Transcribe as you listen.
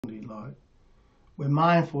Lord. We're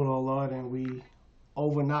mindful, O Lord, and we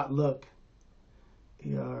not look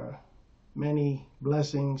your many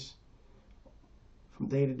blessings from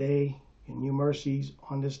day to day and new mercies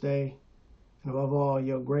on this day, and above all,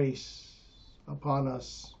 your grace upon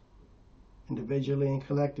us individually and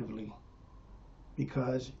collectively,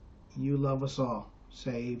 because you love us all,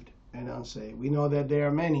 saved and unsaved. We know that there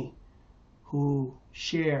are many who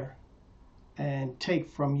share and take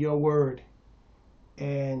from your word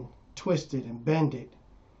and twist it and bend it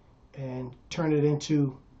and turn it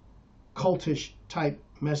into cultish type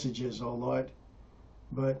messages, oh Lord.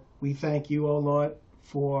 But we thank you, oh Lord,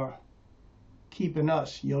 for keeping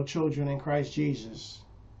us, your children in Christ Jesus,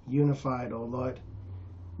 unified, oh Lord.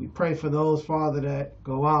 We pray for those, Father, that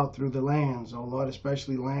go out through the lands, oh Lord,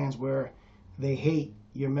 especially lands where they hate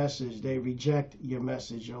your message, they reject your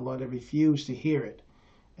message, oh Lord, they refuse to hear it.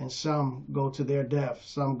 And some go to their death,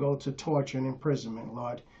 some go to torture and imprisonment,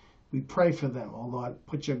 Lord. We pray for them, oh Lord.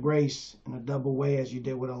 Put your grace in a double way as you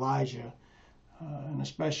did with Elijah, in a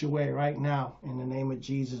special way right now, in the name of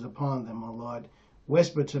Jesus, upon them, oh Lord.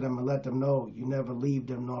 Whisper to them and let them know you never leave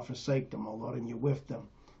them nor forsake them, oh Lord, and you're with them,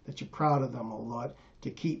 that you're proud of them, oh Lord, to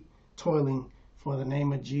keep toiling for the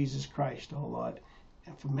name of Jesus Christ, oh Lord,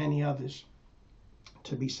 and for many others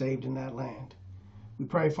to be saved in that land. We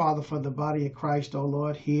pray, Father, for the body of Christ, oh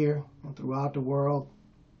Lord, here and throughout the world,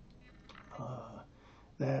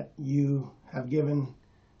 that you have given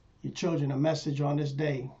your children a message on this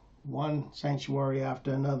day, one sanctuary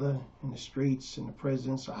after another, in the streets, in the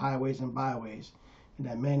prisons, the highways and byways, and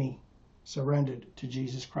that many surrendered to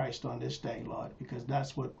Jesus Christ on this day, Lord, because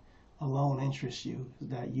that's what alone interests you, is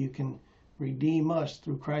that you can redeem us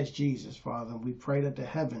through Christ Jesus, Father. We pray that the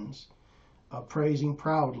heavens are praising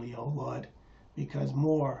proudly, oh Lord, because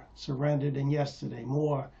more surrendered than yesterday,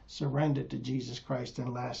 more surrendered to Jesus Christ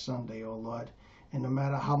than last Sunday, oh Lord. And no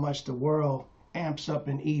matter how much the world amps up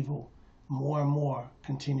in evil, more and more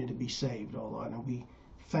continue to be saved, oh Lord. And we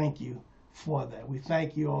thank you for that. We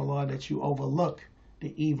thank you, oh Lord, that you overlook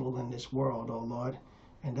the evil in this world, oh Lord,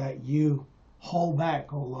 and that you hold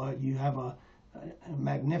back, oh Lord. You have a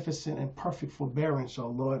magnificent and perfect forbearance, oh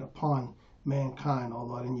Lord, upon mankind, oh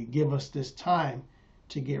Lord. And you give us this time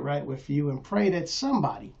to get right with you, and pray that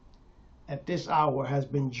somebody at this hour has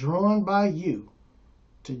been drawn by you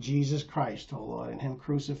to Jesus Christ, oh Lord, and him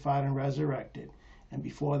crucified and resurrected. And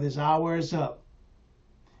before this hour is up,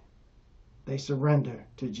 they surrender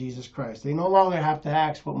to Jesus Christ. They no longer have to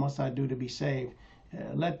ask, what must I do to be saved?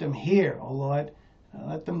 Let them hear, oh Lord.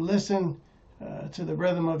 Let them listen to the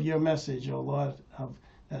rhythm of your message, oh Lord,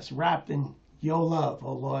 that's wrapped in your love,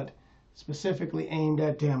 oh Lord, specifically aimed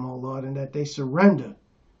at them, oh Lord, and that they surrender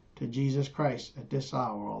to Jesus Christ at this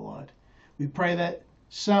hour, oh Lord. We pray that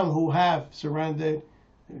some who have surrendered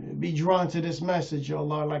be drawn to this message, oh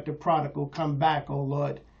Lord, like the prodigal, come back, oh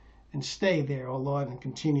Lord, and stay there, oh Lord, and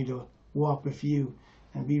continue to walk with you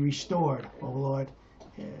and be restored, oh Lord,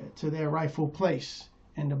 to their rightful place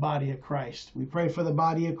in the body of Christ. We pray for the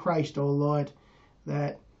body of Christ, oh Lord,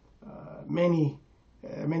 that many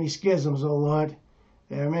schisms, oh Lord,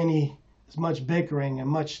 there are as much bickering and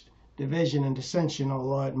much division and dissension, oh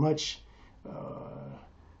Lord, much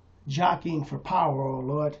jockeying for power, oh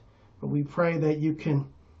Lord. But we pray that you can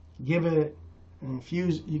give it and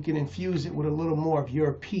infuse it with a little more of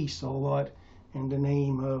your peace, oh Lord, in the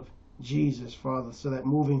name of Jesus, Father, so that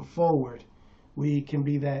moving forward we can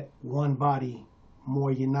be that one body,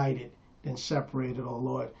 more united than separated, oh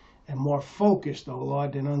Lord, and more focused, oh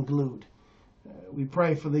Lord, than unglued. We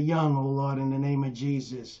pray for the young, oh Lord, in the name of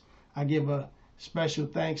Jesus. I give a special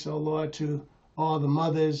thanks, oh Lord, to all the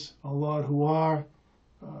mothers, oh Lord, who are.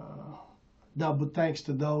 Double thanks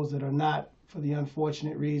to those that are not, for the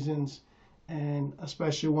unfortunate reasons, and a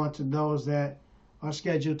special one to those that are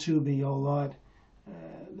scheduled to be, oh Lord,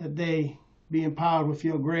 that they be empowered with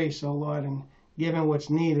your grace, oh Lord, and given what's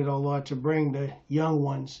needed, oh Lord, to bring the young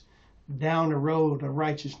ones down the road of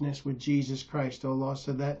righteousness with Jesus Christ, oh Lord,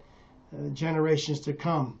 so that generations to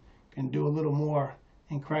come can do a little more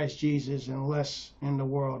in Christ Jesus and less in the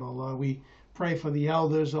world, oh Lord. We pray for the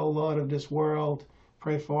elders, oh Lord, of this world.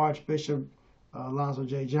 Pray for Archbishop Alonzo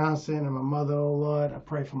J. Johnson and my mother, oh Lord. I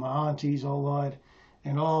pray for my aunties, oh Lord,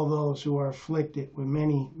 and all those who are afflicted with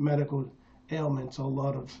many medical ailments, oh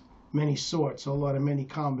Lord, of many sorts, oh Lord, of many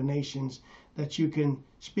combinations, that you can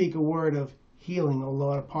speak a word of healing, oh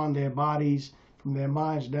Lord, upon their bodies, from their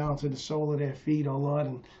minds down to the sole of their feet, oh Lord,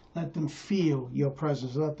 and let them feel your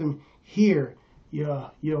presence. Let them hear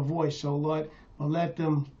your voice, oh Lord, but let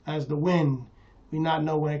them, as the wind, we not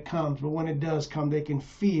know when it comes, but when it does come, they can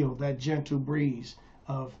feel that gentle breeze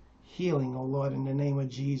of healing, oh Lord, in the name of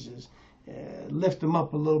Jesus. lift them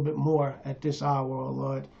up a little bit more at this hour, oh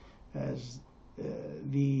Lord, as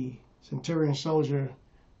the centurion soldier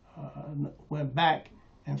went back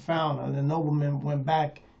and found her. The nobleman went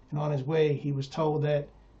back, and on his way he was told that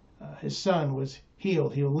his son was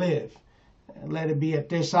healed, he'll live. And let it be at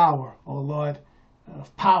this hour, oh Lord,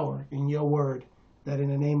 of power in your word, that in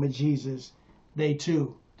the name of Jesus, they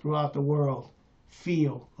too, throughout the world,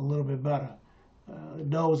 feel a little bit better.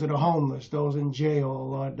 Those that are homeless, those in jail, oh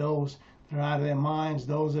Lord, those that are out of their minds,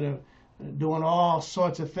 those that are doing all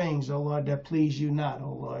sorts of things, oh Lord, that please you not,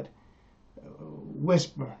 oh Lord.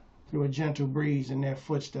 Whisper through a gentle breeze in their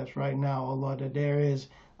footsteps right now, oh Lord, that there is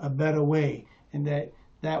a better way, and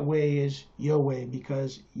that way is your way,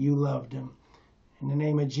 because you loved them. In the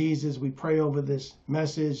name of Jesus, we pray over this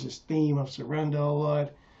message, this theme of surrender, oh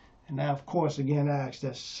Lord. And I, of course, again ask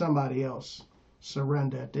that somebody else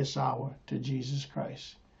surrender at this hour to Jesus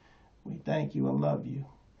Christ. We thank you and love you.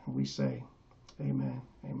 And we say, amen,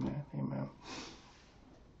 amen, amen.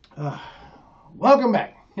 Welcome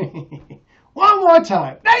back. One more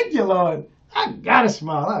time. Thank you, Lord. I got to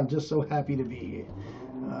smile. I'm just so happy to be here.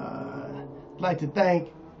 I'd like to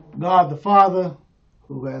thank God the Father,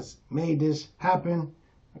 who has made this happen,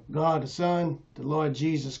 God the Son, the Lord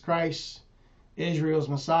Jesus Christ, Israel's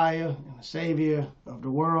Messiah and the Savior of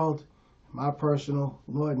the world, my personal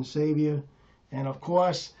Lord and Savior. And of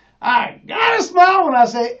course, I gotta smile when I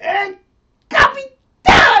say, and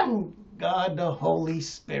Capitan, God the Holy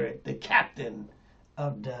Spirit, the captain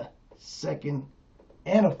of the second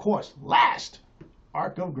and of course last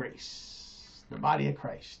Ark of Grace, the body of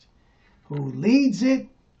Christ, who leads it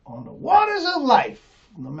on the waters of life,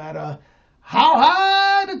 no matter how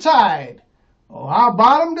high the tide or how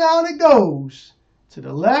bottom down it goes, to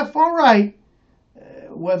the left or right,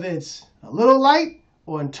 whether it's a little light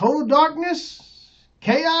or in total darkness,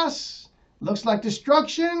 chaos, looks like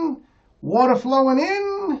destruction, water flowing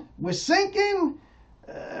in, we're sinking,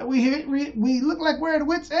 we look like we're at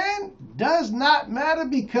wit's end, does not matter,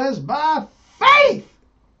 because by faith,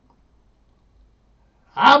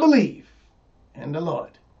 I believe in the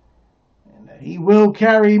Lord, and that he will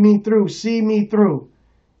carry me through, see me through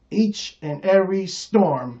each and every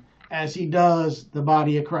storm, as he does the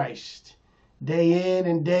body of Christ, day in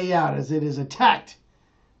and day out, as it is attacked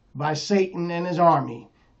by Satan and his army.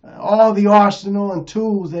 All the arsenal and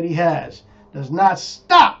tools that he has does not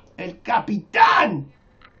stop El Capitan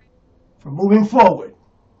from moving forward,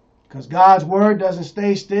 because God's word doesn't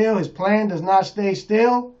stay still. His plan does not stay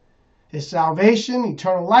still. His salvation,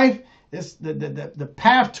 eternal life, the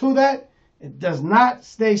path to that, it does not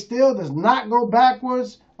stay still, does not go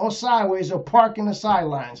backwards or sideways or park in the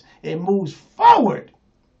sidelines. It moves forward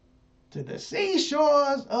to the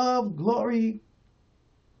seashores of glory,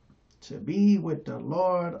 to be with the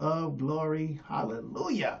Lord of glory.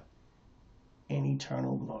 Hallelujah. In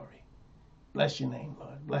eternal glory. Bless your name,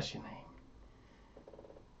 Lord. Bless your name.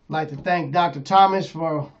 I'd like to thank Dr. Thomas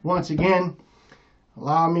for once again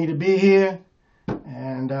allowing me to be here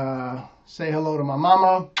and say hello to my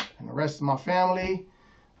mama and the rest of my family.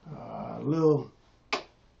 A little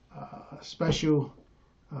special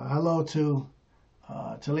hello to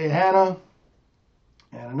Talia Hannah,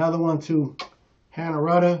 and another one to Hannah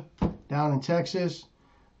Rudder down in Texas.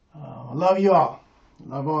 I love you all.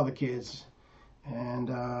 I love all the kids. And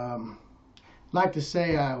I'd like to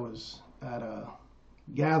say I was at a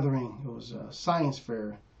gathering. It was a science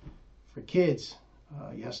fair for kids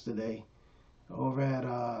yesterday over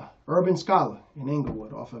at Urban Scholar in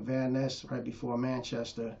Inglewood off of Van Ness, right before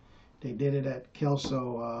Manchester. They did it at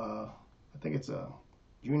Kelso, I think it's a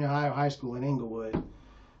junior high or high school in Inglewood.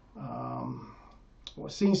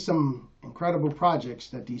 We've seen some incredible projects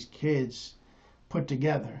that these kids put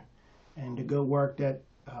together, and the good work that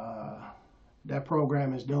that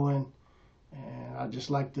program is doing. And I'd just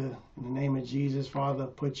like to, in the name of Jesus, Father,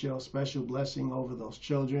 put your special blessing over those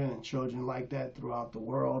children and children like that throughout the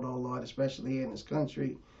world, oh Lord, especially in this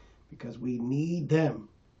country, because we need them.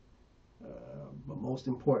 But most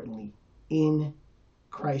importantly, in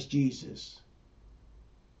Christ Jesus,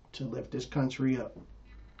 to lift this country up,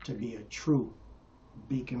 to be a true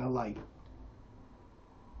beacon of light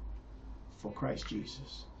for Christ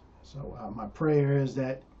Jesus. So my prayer is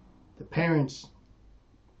that the parents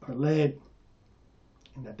are led,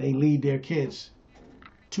 and that they lead their kids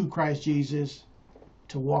to Christ Jesus,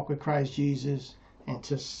 to walk with Christ Jesus, and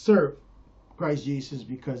to serve Christ Jesus,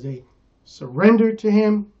 because they surrender to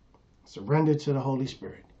him, surrender to the Holy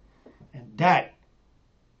Spirit. And that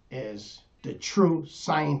is the true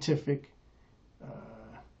scientific,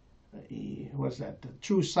 the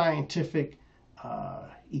true scientific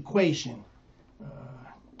equation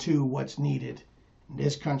to what's needed in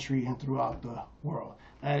this country and throughout the world.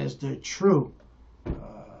 That is the true.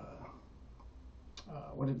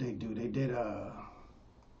 What did they do? They did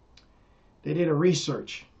a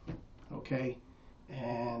research, okay,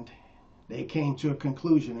 and they came to a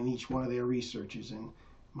conclusion in each one of their researches. And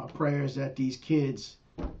my prayer is that these kids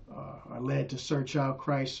are led to search out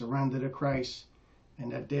Christ, surrender to Christ,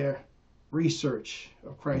 and that their research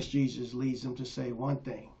of Christ Jesus leads them to say one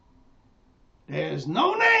thing: there's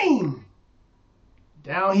no name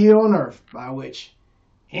down here on earth by which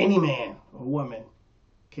any man or woman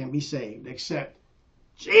can be saved except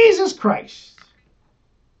Jesus Christ.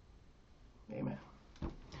 Amen.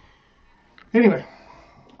 Anyway,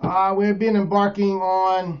 we're going to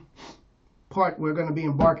be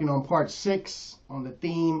embarking on part 6 on the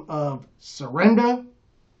theme of surrender.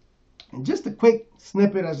 And just a quick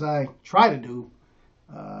snippet, as I try to do,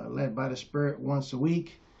 led by the Spirit once a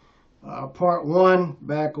week. Part 1,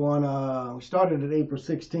 back on, we started at April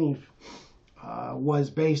 16th,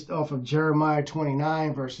 was based off of Jeremiah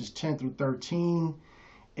 29, verses 10 through 13.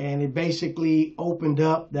 And it basically opened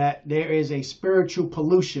up that there is a spiritual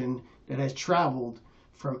pollution that has traveled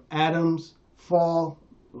from Adam's fall,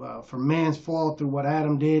 from man's fall through what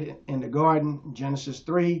Adam did in the garden, Genesis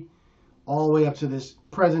 3, all the way up to this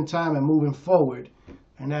present time and moving forward.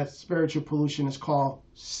 And that spiritual pollution is called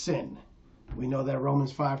sin. We know that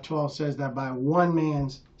Romans 5:12 says that by one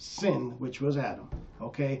man's sin, which was Adam,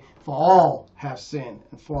 okay, for all have sinned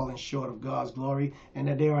and fallen short of God's glory, and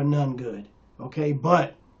that there are none good, okay,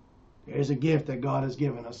 but there's a gift that God has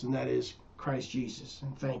given us, and that is Christ Jesus,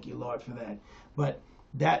 and thank you, Lord, for that. But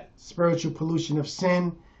that spiritual pollution of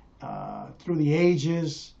sin through the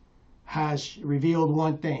ages has revealed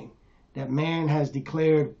one thing, that man has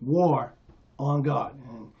declared war on God.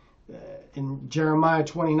 And in Jeremiah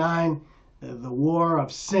 29, the war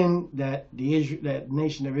of sin that that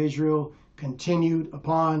nation of Israel continued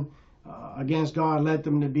upon against God led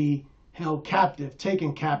them to be held captive,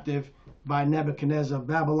 taken captive by Nebuchadnezzar of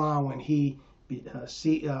Babylon when he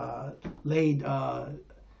laid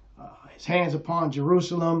his hands upon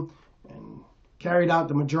Jerusalem and carried out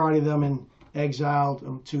the majority of them and exiled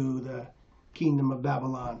them to the kingdom of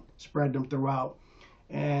Babylon, spread them throughout.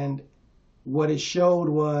 And what it showed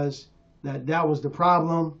was that that was the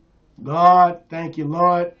problem. God, thank you,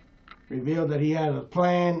 Lord, revealed that he had a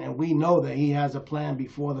plan, and we know that he has a plan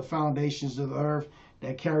before the foundations of the earth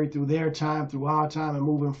that carried through their time, through our time, and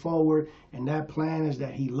moving forward. And that plan is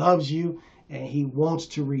that he loves you, and he wants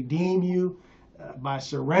to redeem you by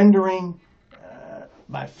surrendering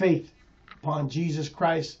by faith upon Jesus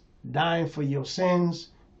Christ, dying for your sins,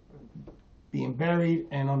 being buried,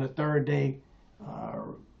 and on the third day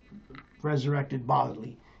resurrected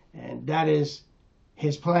bodily. And that is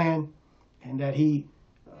his plan, and that he,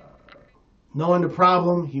 knowing the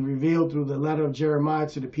problem, he revealed through the letter of Jeremiah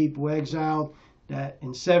to the people exiled that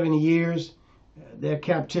in 70 years their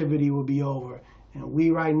captivity will be over. And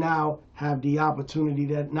we right now have the opportunity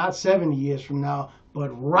that not 70 years from now, but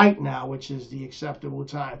right now, which is the acceptable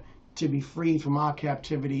time, to be freed from our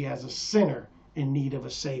captivity as a sinner in need of a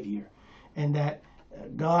Savior. And that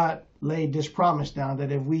God laid this promise down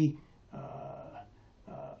that if we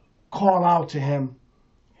call out to him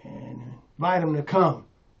and invite him to come,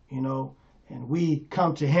 and we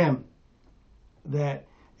come to him, that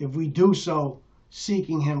if we do so,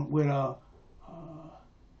 seeking him with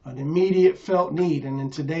an immediate felt need, and in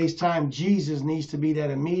today's time, Jesus needs to be that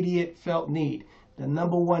immediate felt need, the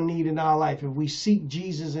number one need in our life. If we seek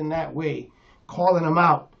Jesus in that way, calling him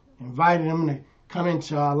out, inviting him to come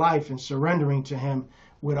into our life and surrendering to him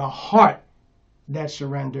with a heart that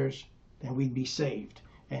surrenders, then we'd be saved.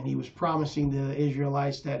 And he was promising the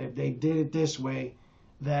Israelites that if they did it this way,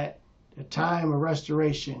 that the time of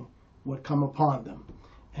restoration would come upon them.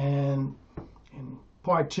 And in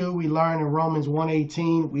part 2, we learn in Romans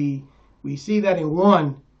 1:18, we see that in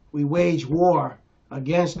 1, we wage war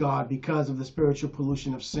against God because of the spiritual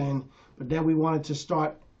pollution of sin. But then we wanted to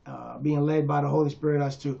start being led by the Holy Spirit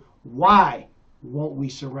as to why won't we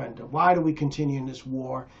surrender? Why do we continue in this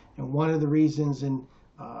war? And one of the reasons in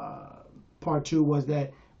part 2 was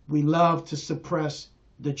that we love to suppress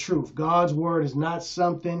the truth. God's word is not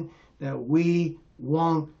something that we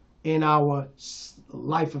want in our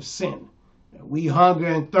life of sin. We hunger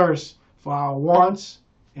and thirst for our wants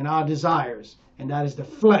and our desires, and that is the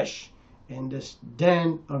flesh in this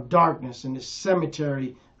den of darkness, in this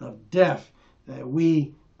cemetery of death that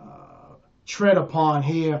we tread upon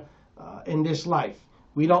here in this life.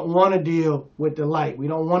 We don't want to deal with the light. We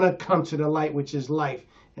don't want to come to the light, which is life,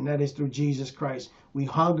 and that is through Jesus Christ. We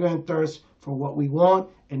hunger and thirst for what we want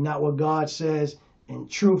and not what God says, in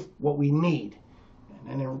truth, what we need.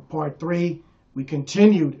 And then in part 3, we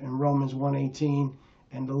continued in Romans 1:18,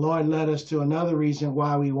 and the Lord led us to another reason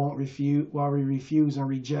why we refuse and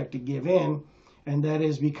reject to give in, and that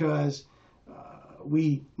is because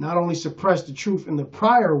we not only suppressed the truth in the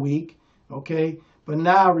prior week, okay, but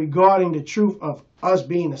now regarding the truth of us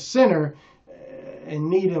being a sinner in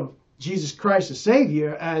need of Jesus Christ the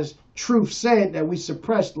Savior, as truth said that we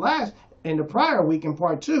suppressed in the prior week in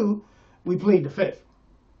part 2, we plead the fifth.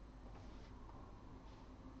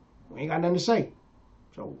 We ain't got nothing to say.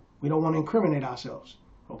 So we don't want to incriminate ourselves.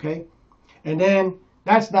 Okay? And then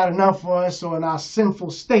that's not enough for us. So in our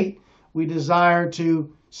sinful state, we desire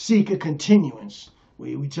to seek a continuance.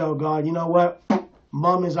 We tell God, you know what?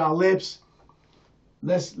 Mum is our lips.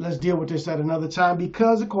 Let's deal with this at another time,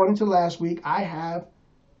 because according to last week, I have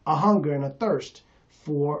a hunger and a thirst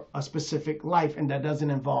for a specific life, and that doesn't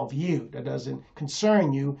involve you. That doesn't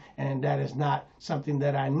concern you, and that is not something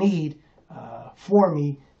that I need for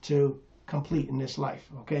me to complete in this life.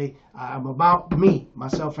 Okay, I'm about me,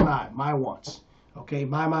 myself, and I, my wants. Okay,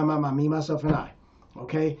 my, me, myself, and I.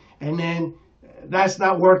 Okay, and then that's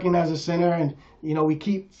not working as a sinner, and you know we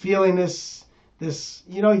keep feeling this.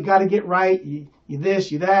 You know, you got to get right. You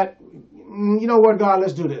this, you that. You know what, God?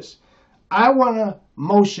 Let's do this. I want a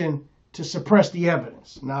motion to suppress the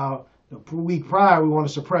evidence. Now, the week prior, we want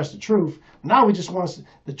to suppress the truth. Now we just want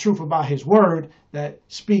the truth about His Word that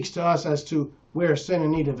speaks to us as to we're a sinner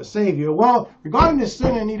in need of a Savior. Well, regarding this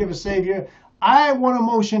sinner in need of a Savior, I want a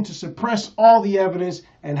motion to suppress all the evidence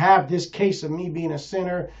and have this case of me being a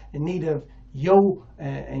sinner in need of your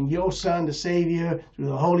Son, the Savior, through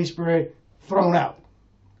the Holy Spirit, thrown out.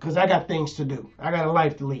 Because I got things to do. I got a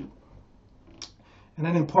life to lead. And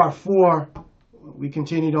then in part 4, we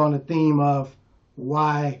continued on the theme of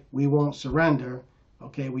why we won't surrender.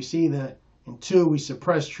 Okay, we see that in 2, we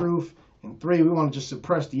suppress truth. In 3, we want to just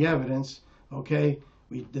suppress the evidence. Okay,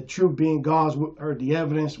 the truth being God's or the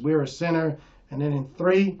evidence, we're a sinner. And then in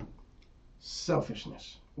 3,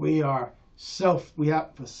 selfishness. We have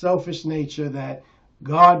a selfish nature that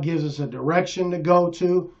God gives us a direction to go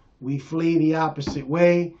to. We flee the opposite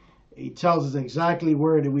way. He tells us exactly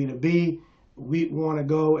where we to be. We want to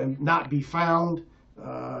go and not be found.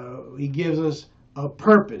 He gives us a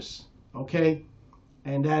purpose, okay?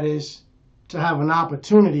 And that is to have an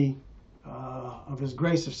opportunity of His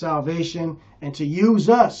grace of salvation and to use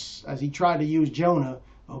us as He tried to use Jonah,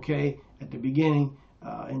 okay, at the beginning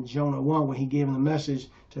in Jonah 1 when He gave him the message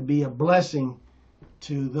to be a blessing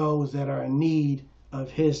to those that are in need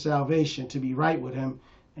of His salvation, to be right with Him.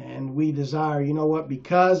 And we desire, you know what,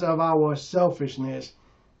 because of our selfishness,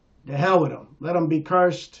 the hell with them. Let them be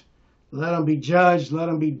cursed. Let them be judged. Let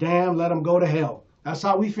them be damned. Let them go to hell. That's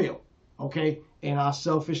how we feel, okay, in our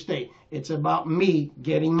selfish state. It's about me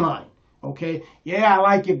getting mine, okay? Yeah, I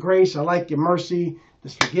like your grace. I like your mercy.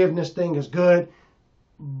 This forgiveness thing is good.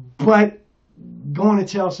 But going to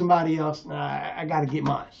tell somebody else, I got to get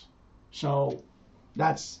mine. So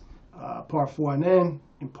that's part 4. And then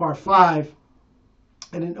in part 5,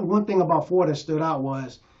 and then one thing about 4 that stood out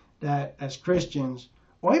was that as Christians,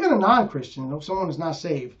 or even a non-Christian, if someone is not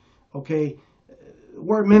saved, okay, the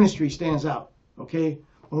word ministry stands out, okay?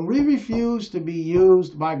 When we refuse to be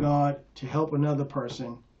used by God to help another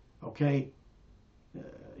person, okay,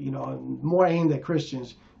 you know, more aimed at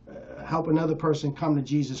Christians, help another person come to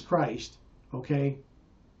Jesus Christ, okay,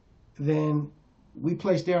 then we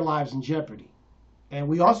place their lives in jeopardy. And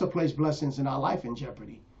we also place blessings in our life in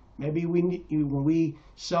jeopardy. Maybe if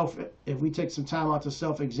we take some time out to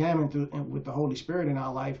self-examine with the Holy Spirit in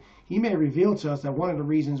our life, He may reveal to us that one of the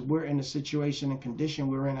reasons we're in the situation and condition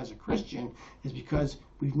we're in as a Christian is because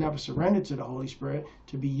we've never surrendered to the Holy Spirit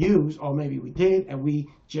to be used, or maybe we did and we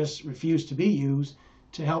just refused to be used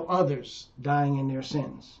to help others dying in their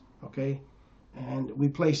sins, okay? And we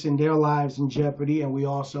placing their lives in jeopardy, and we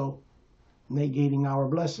also negating our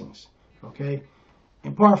blessings, okay?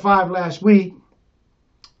 In part 5 last week,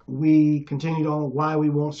 we continued on why we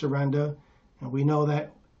won't surrender, and we know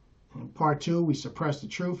that in part 2 we suppress the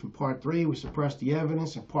truth, in part 3 we suppress the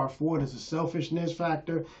evidence, in part 4 there's a selfishness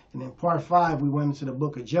factor, and in part 5 we went into the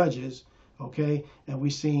book of Judges, okay, and we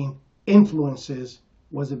seen influences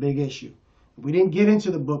was a big issue. We didn't get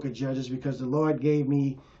into the book of Judges because the Lord gave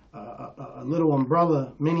me a little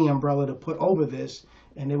umbrella, mini umbrella to put over this,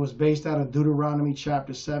 and it was based out of Deuteronomy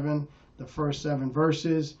chapter 7, the first 7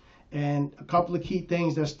 verses. And a couple of key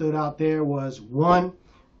things that stood out there was, 1,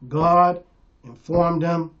 God informed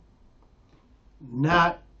them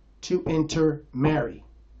not to intermarry.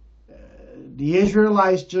 The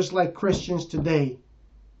Israelites, just like Christians today,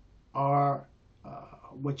 are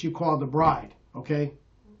what you call the bride, okay?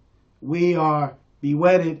 We are be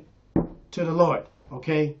wedded to the Lord,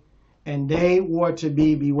 okay? and they were to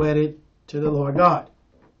be wedded to the Lord God.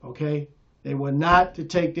 Okay, they were not to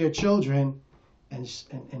take their children and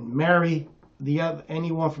marry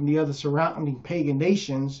anyone from the other surrounding pagan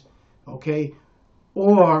nations. Okay,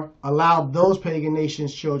 or allow those pagan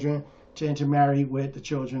nations' children to intermarry with the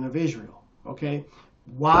children of Israel. Okay,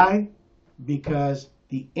 why? Because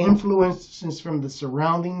the influences from the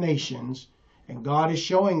surrounding nations, and God is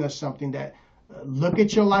showing us something that look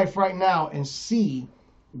at your life right now and see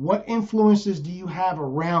what influences do you have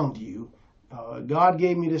around you. God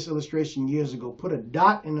gave me this illustration years ago. Put a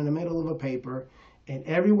dot in the middle of a paper, and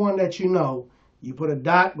everyone that you know, you put a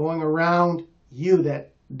dot going around you,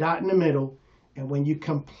 that dot in the middle, and when you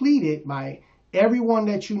complete it by everyone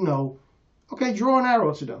that you know, okay, draw an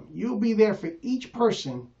arrow to them. You'll be there for each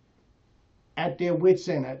person at their wit's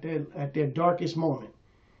end, at their darkest moment.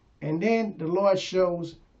 And then the Lord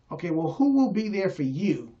shows, okay, well, who will be there for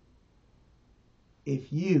you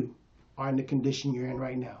if you are in the condition you're in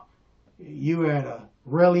right now? You're at a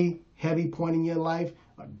really heavy point in your life,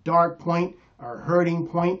 a dark point, a hurting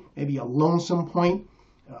point, maybe a lonesome point,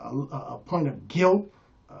 a point of guilt,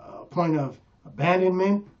 a point of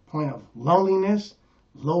abandonment, point of loneliness,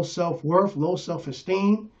 low self-worth, low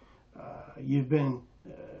self-esteem. You've been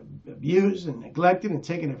abused and neglected and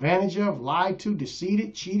taken advantage of, lied to,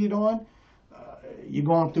 deceived, cheated on. You're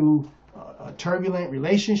going through a turbulent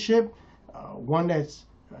relationship, one that's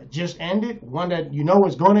just ended, one that you know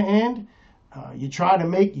is going to end. You try to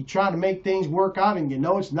make things work out, and you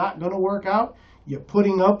know it's not going to work out. You're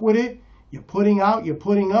putting up with it. You're putting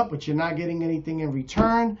up, but you're not getting anything in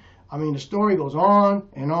return. I mean, the story goes on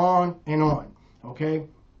and on and on. Okay?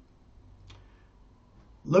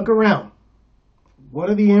 Look around. What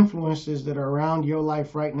are the influences that are around your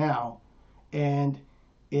life right now? And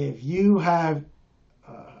if you have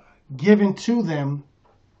given to them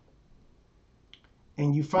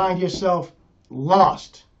and you find yourself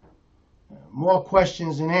lost, more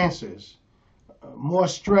questions than answers, more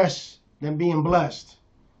stress than being blessed,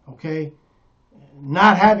 okay?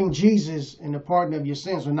 Not having Jesus in the pardon of your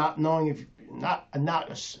sins, or not knowing if not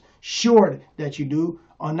assured that you do,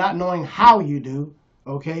 or not knowing how you do,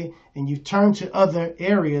 okay? And you've turned to other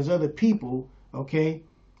areas, other people, okay,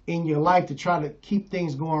 in your life to try to keep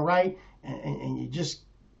things going right, and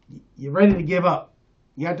you're ready to give up.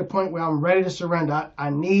 You're at the point where I'm ready to surrender. I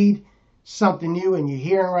need something new, and you're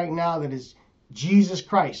hearing right now that is Jesus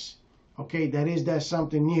Christ, okay? That is that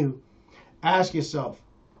something new. Ask yourself,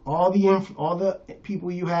 all the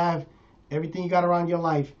people you have, everything you got around your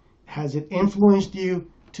life, has it influenced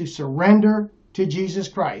you to surrender to Jesus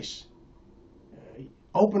Christ?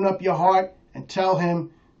 Open up your heart and tell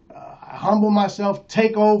him, I humble myself,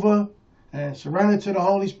 take over, and surrender to the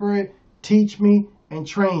Holy Spirit. Teach me and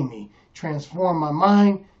train me. Transform my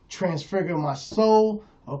mind, transfigure my soul,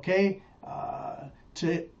 okay,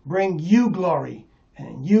 to bring you glory,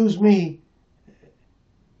 and use me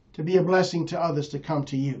to be a blessing to others to come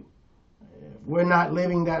to you. If we're not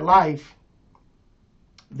living that life,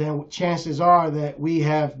 then chances are that we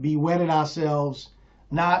have wedded ourselves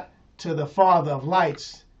not to the Father of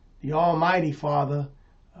lights, the Almighty Father,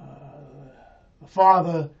 the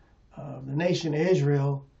Father of the nation of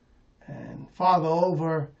Israel, and Father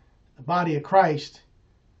over the body of Christ,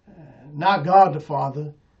 not God the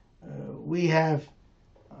Father. We have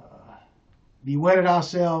wedded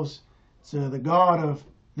ourselves to the God of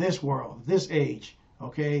this world, this age,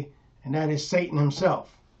 okay? And that is Satan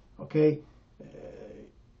himself, okay?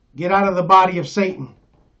 Get out of the body of Satan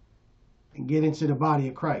and get into the body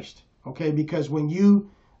of Christ, okay? Because when you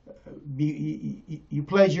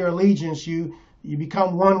pledge your allegiance, you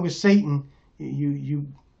become one with Satan. You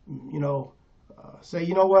say,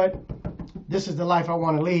 you know what? This is the life I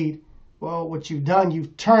want to lead. Well, what you've done,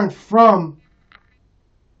 you've turned from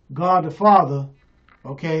God the Father,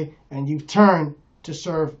 okay, and you've turned to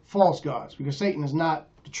serve false gods, because Satan is not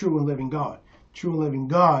the true and living God. The true and living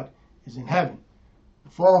God is in heaven.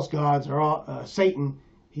 The false gods are all Satan.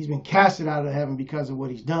 He's been casted out of heaven because of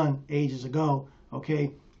what he's done ages ago,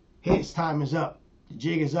 okay? His time is up. The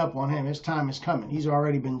jig is up on him. His time is coming. He's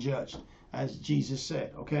already been judged, as Jesus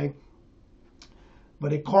said, okay?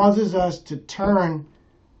 But it causes us to turn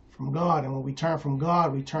from God, and when we turn from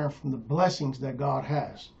God, we turn from the blessings that God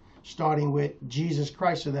has, starting with Jesus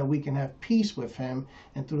Christ, so that we can have peace with him,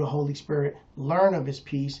 and through the Holy Spirit learn of his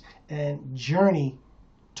peace and journey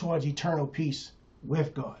towards eternal peace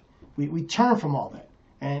with God. We turn from all that,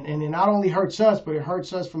 and it not only hurts us, but it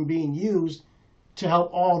hurts us from being used to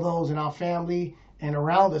help all those in our family and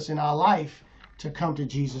around us in our life to come to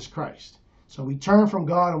Jesus Christ. So we turn from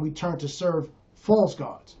God and we turn to serve false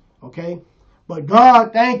gods, okay? But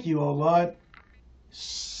God, thank you, oh Lord,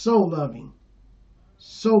 so loving,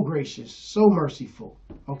 so gracious, so merciful,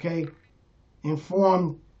 okay?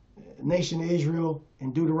 Informed nation of Israel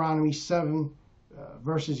in Deuteronomy 7,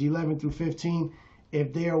 verses 11 through 15,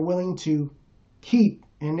 if they are willing to keep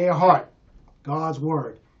in their heart God's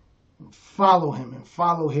word, and follow him, and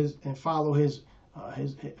follow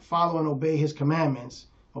and obey his commandments,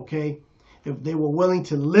 okay? If they were willing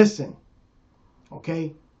to listen,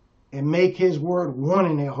 okay, and make his word one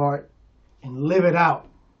in their heart and live it out,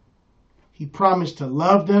 he promised to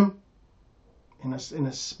love them in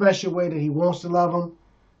a special way that he wants to love them,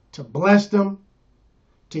 to bless them,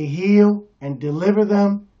 to heal and deliver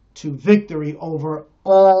them to victory over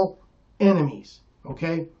all enemies,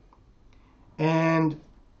 okay? And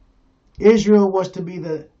Israel was to be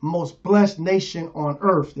the most blessed nation on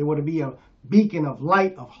earth. They were to be a beacon of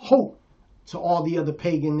light, of hope to all the other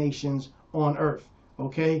pagan nations on earth,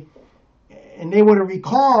 okay? And they were to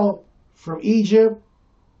recall from Egypt,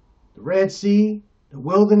 the Red Sea, the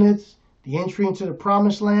wilderness, the entry into the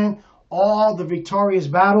promised land, all the victorious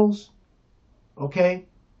battles, okay,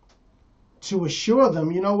 to assure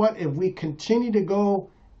them, you know what, if we continue to go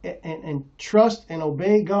and trust and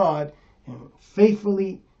obey God and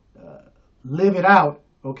faithfully live it out,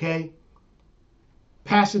 okay,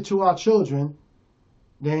 pass it to our children,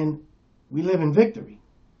 then we live in victory.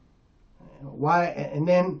 Why? And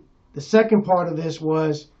then the second part of this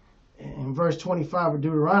was in verse 25 of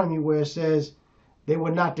Deuteronomy, where it says they were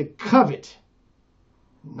not to covet.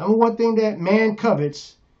 Number one thing that man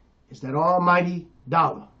covets is that almighty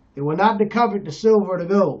dollar. They were not to covet the silver or the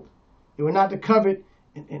gold. They were not to covet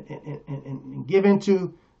and give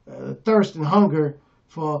into thirst and hunger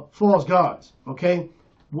for false gods. Okay?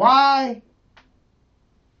 Why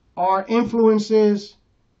are influences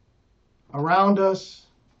around us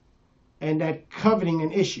and that coveting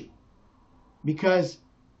an issue? Because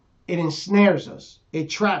it ensnares us. It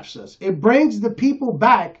traps us. It brings the people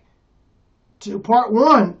back to part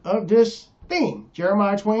one of this theme,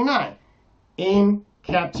 Jeremiah 29, in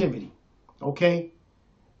captivity. Okay?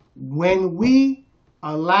 When we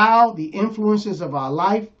allow the influences of our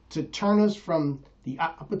life to turn us from the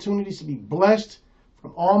opportunities to be blessed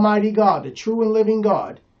from Almighty God, the true and living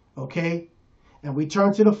God, okay, and we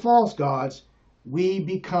turn to the false gods, we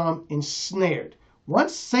become ensnared.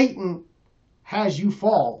 Once Satan has you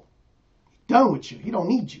fall, he's done with you. He don't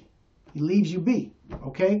need you. He leaves you be,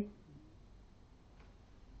 okay?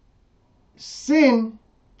 Sin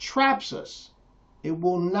traps us. It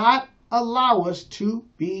will not allow us to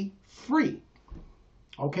be free,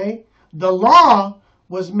 okay? The law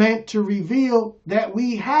was meant to reveal that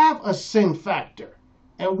we have a sin factor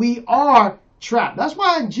and we are trapped. That's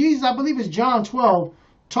why Jesus, I believe it's John 12,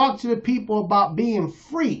 talked to the people about being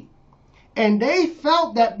free. And they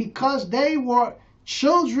felt that because they were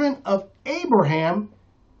children of Abraham,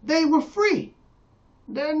 they were free.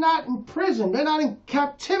 They're not in prison. They're not in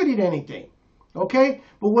captivity to anything. Okay?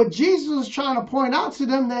 But what Jesus is trying to point out to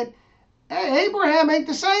them that, hey, Abraham ain't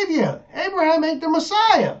the Savior. Abraham ain't the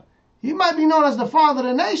Messiah. He might be known as the father of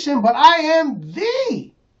the nation, but I am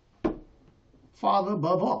the Father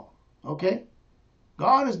above all. Okay?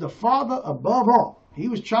 God is the Father above all. He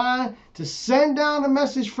was trying to send down a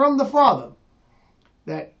message from the Father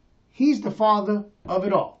that he's the father of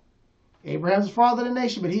it all. Abraham's the father of the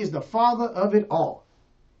nation, but he is the father of it all.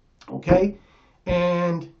 Okay?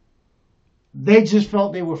 And they just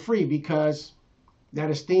felt they were free because that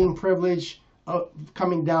esteemed privilege of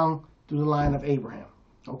coming down through the line of Abraham.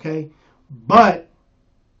 Okay? But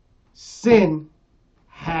sin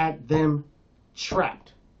had them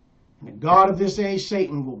trapped. And the God of this age,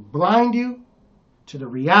 Satan, will blind you to the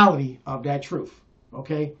reality of that truth.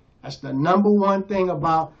 Okay? That's the number one thing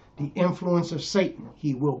about the influence of Satan.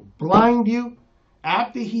 He will blind you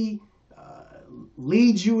after he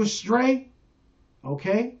leads you astray.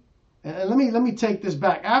 Okay? And let me take this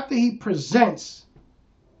back. After he presents,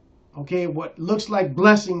 okay, what looks like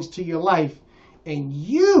blessings to your life, and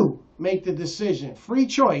you make the decision, free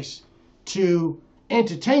choice, to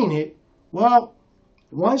entertain it, well,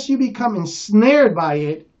 once you become ensnared by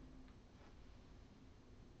it,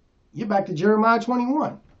 you're back to Jeremiah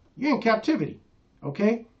 21. You're in captivity,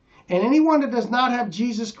 okay? And anyone that does not have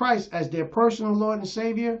Jesus Christ as their personal Lord and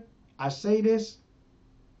Savior, I say this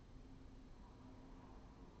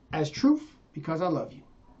as truth because I love you.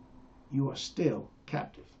 You are still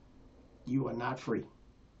captive. You are not free.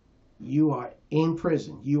 You are in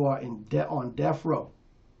prison. You are on death row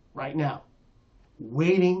right now,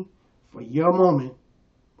 waiting for your moment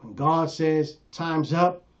when God says, time's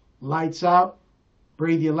up, lights out,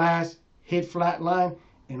 breathe your last, hit flat line,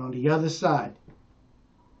 and on the other side,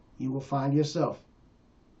 you will find yourself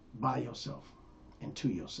by yourself. and to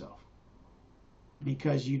yourself,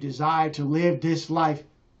 because you desire to live this life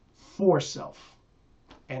for self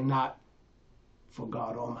and not for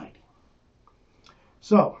God Almighty.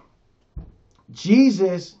 So,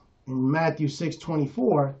 Jesus in Matthew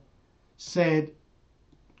 6:24 said,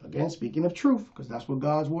 again, speaking of truth, because that's what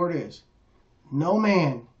God's word is, no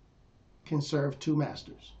man can serve two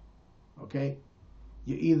masters. Okay?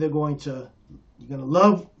 You're either going to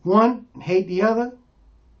love one and hate the other,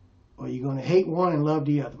 or you're going to hate one and love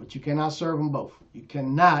the other. But you cannot serve them both. You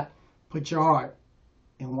cannot put your heart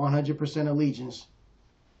in 100% allegiance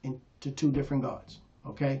into two different gods.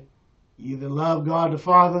 Okay? You either love God the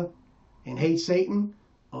Father and hate Satan,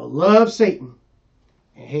 or love Satan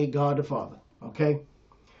and hate God the Father. Okay?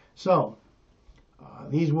 So,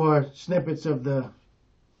 these were snippets of the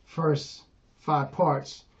first 5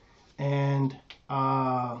 parts. And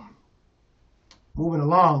moving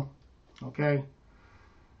along, okay,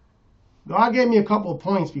 God gave me a couple of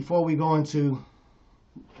points before we go into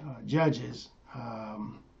Judges.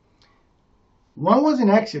 One was in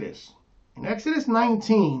Exodus. In Exodus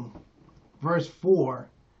 19, verse 4,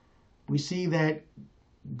 we see that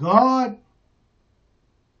God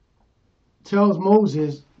tells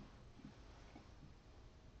Moses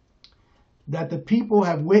that the people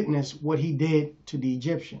have witnessed what he did to the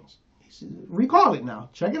Egyptians. He says, recall it now.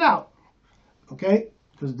 Check it out. Okay?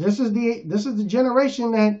 Because this is the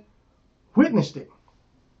generation that witnessed it.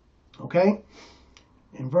 Okay?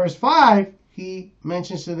 In verse 5, he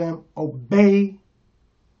mentions to them, obey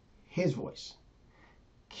his voice.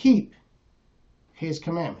 Keep his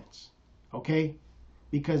commandments. Okay?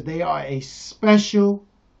 Because they are a special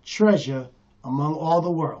treasure among all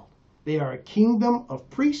the world. They are a kingdom of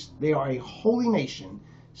priests. They are a holy nation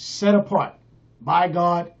set apart by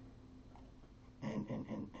God and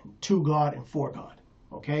to God and for God.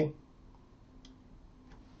 Okay?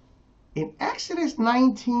 In Exodus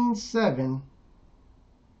 19:7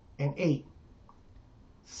 and 8,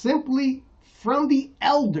 simply from the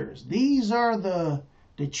elders, these are the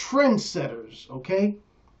trendsetters, okay,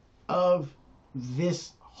 of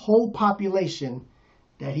this whole population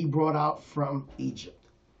that he brought out from Egypt.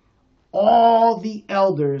 All the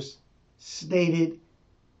elders stated,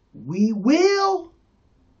 we will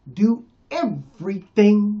do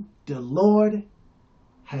everything the Lord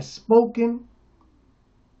has spoken.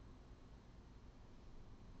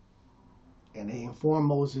 And they informed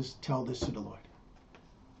Moses, tell this to the Lord.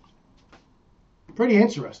 Pretty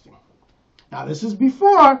interesting. Now, this is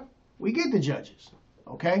before we get to Judges,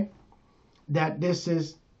 okay, that this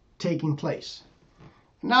is taking place.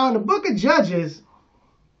 Now, in the book of Judges,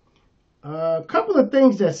 a couple of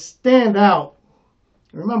things that stand out.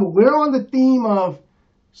 Remember, we're on the theme of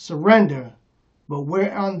surrender, but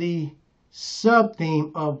we're on the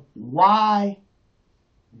sub-theme of why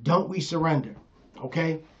don't we surrender,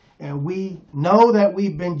 okay? And we know that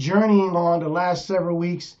we've been journeying on the last several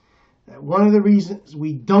weeks that one of the reasons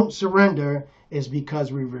we don't surrender is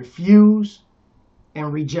because we refuse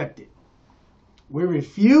and reject it. We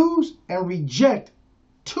refuse and reject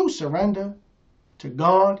to surrender to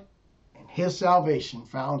God and his salvation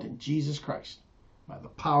found in Jesus Christ by the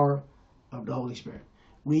power of the Holy Spirit.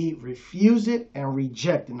 We refuse it and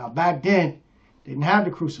reject it. Now, back then, they didn't have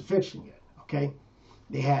the crucifixion yet, okay?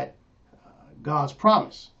 They had God's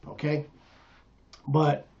promise, okay?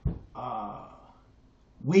 But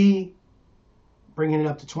we, bringing it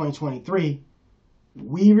up to 2023,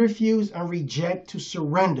 we refuse and reject to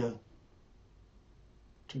surrender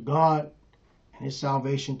to God and his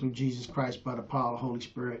salvation through Jesus Christ by the power of the Holy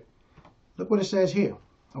Spirit. Look what it says here,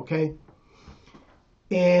 okay?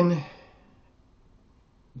 In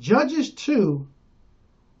Judges 2,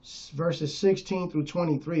 verses 16 through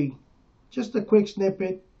 23, just a quick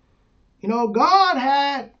snippet. You know, God's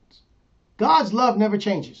love never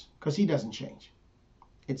changes because he doesn't change.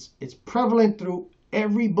 It's prevalent through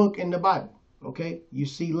every book in the Bible, okay? You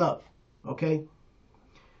see love, okay?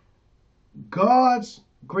 God's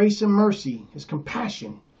grace and mercy, his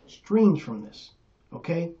compassion streams from this,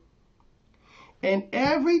 okay? And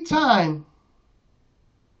every time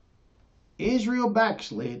Israel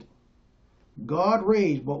backslid, God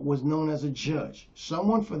raised what was known as a judge,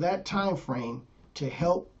 someone for that time frame to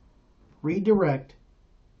help redirect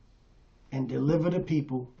and deliver the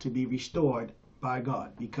people to be restored by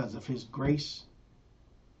God because of his grace,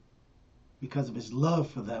 because of his love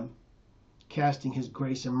for them, casting his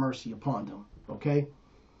grace and mercy upon them, okay?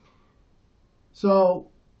 So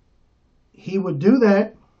he would do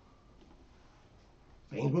that.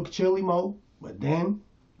 Things would chilly mo, but then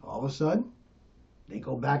all of a sudden they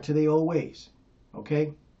go back to their old ways,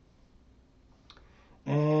 okay?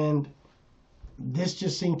 And this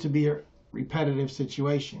just seemed to be repetitive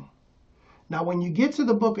situation. Now, when you get to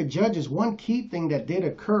the book of Judges, one key thing that did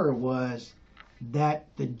occur was that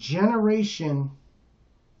the generation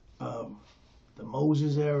of the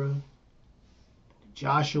Moses era, the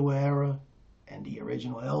Joshua era, and the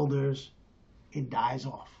original elders, it dies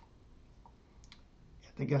off. I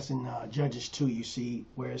think that's in Judges 2, you see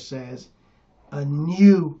where it says, a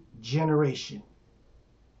new generation.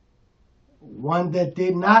 One that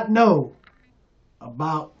did not know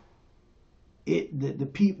about it,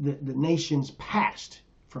 the nation's past,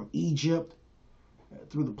 from Egypt,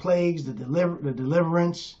 through the plagues, the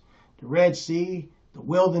deliverance, the Red Sea, the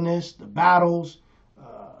wilderness, the battles.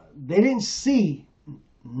 They didn't see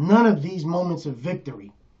none of these moments of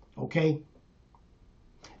victory, okay?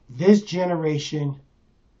 This generation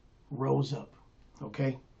rose up,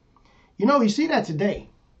 okay? You know, you see that today.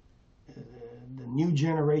 The new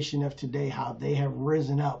generation of today, how they have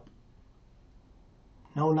risen up.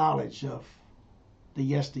 No knowledge of the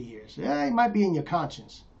yesteryears. Yeah, it might be in your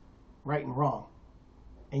conscience, right and wrong.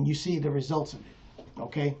 And you see the results of it,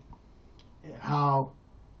 okay? How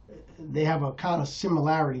they have a kind of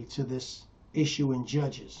similarity to this issue in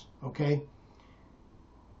Judges, okay?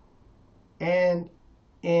 And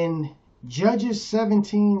in Judges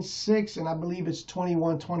 17:6, and I believe it's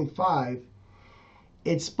 21:25,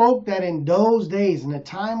 it spoke that in those days, in the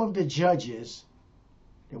time of the judges,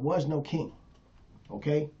 there was no king,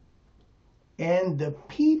 okay? And the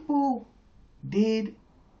people did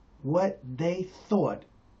what they thought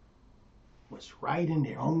was right in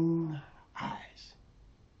their own eyes.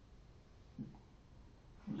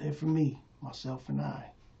 Live for me, myself and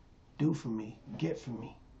I. Do for me, get for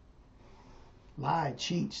me. Lie,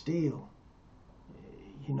 cheat, steal,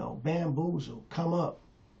 bamboozle, come up.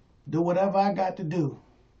 Do whatever I got to do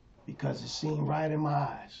because it seemed right in my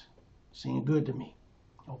eyes. Seemed good to me,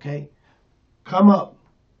 okay? Come up,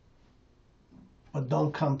 but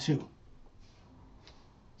don't come too.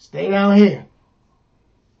 Stay down here,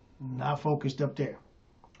 not focused up there,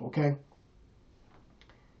 okay?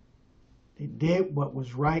 They did what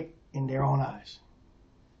was right in their own eyes.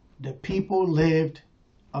 The people lived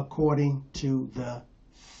according to the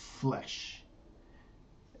flesh.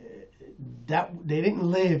 They didn't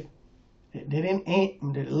live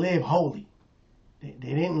holy. They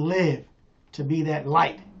didn't live to be that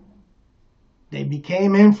light. They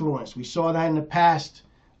became influenced. We saw that in the past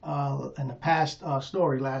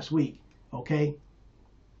story last week, okay?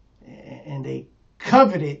 And they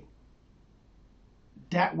coveted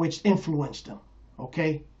that which influenced them,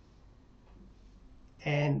 okay?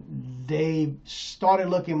 And they started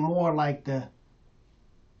looking more like the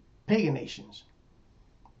pagan nations.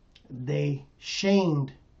 They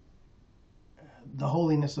shamed the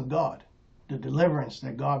holiness of God, the deliverance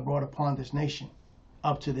that God brought upon this nation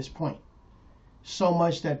up to this point. So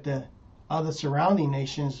much that the other surrounding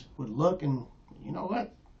nations would look and, you know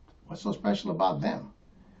what? What's so special about them?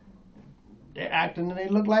 They're acting and they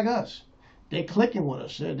look like us. They're clicking with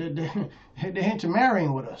us. They're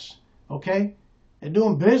intermarrying with us, okay? They're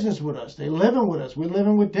doing business with us. They're living with us. We're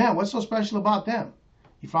living with them. What's so special about them?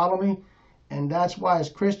 You follow me? And that's why as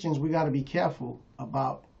Christians, we got to be careful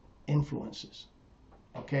about influences,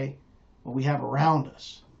 okay? What we have around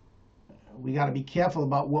us. We got to be careful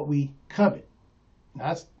about what we covet.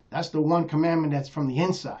 That's the one commandment that's from the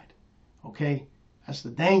inside, okay? That's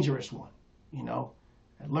the dangerous one,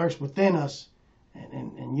 It lurks within us.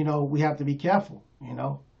 And we have to be careful,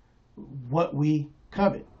 what we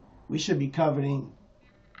covet. We should be coveting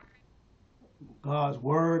God's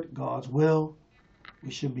word, God's will.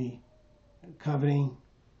 We should be coveting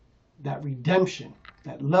that redemption,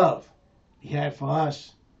 that love He had for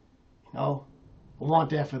us. We want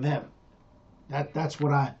that for them. That's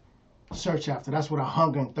what I search after. That's what I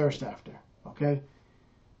hunger and thirst after. Okay?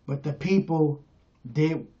 But the people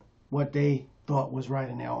did what they thought was right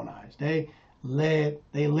in their own eyes. They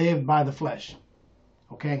lived by the flesh.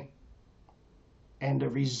 Okay? And the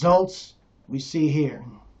results we see here.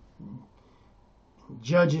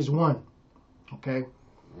 Judges 1. Okay?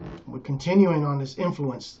 We're continuing on this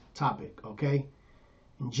influence topic. Okay?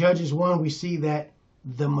 In Judges 1, we see that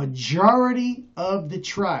the majority of the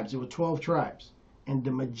tribes, there were 12 tribes, and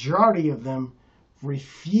the majority of them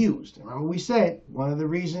refused. Remember we said one of the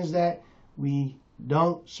reasons that we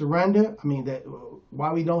don't surrender,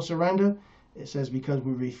 why we don't surrender, it says because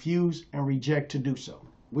we refuse and reject to do so.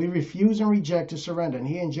 We refuse and reject to surrender. And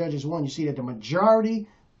here in Judges 1, you see that the majority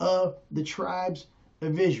of the tribes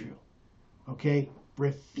of Israel, okay,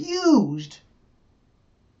 refused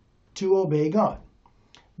to obey God.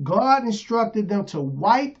 God instructed them to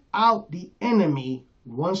wipe out the enemy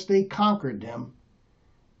once they conquered them,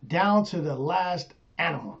 down to the last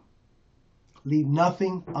animal. leave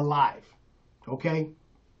nothing alive. Okay?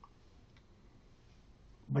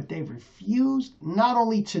 But they refused not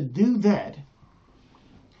only to do that,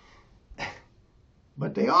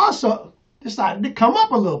 but they also decided to come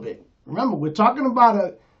up a little bit. Remember, we're talking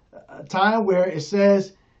about a time where it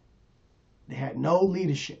says they had no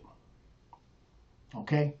leadership.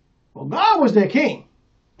 Okay? Well, God was their king.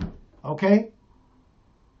 Okay?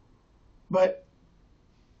 But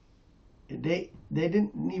they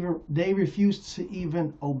refused to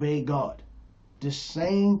even obey God. The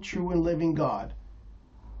same true and living God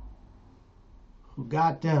who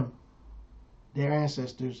got them, their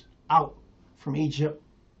ancestors, out from Egypt,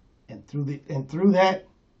 and through that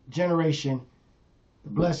generation, the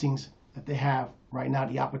blessings that they have right now,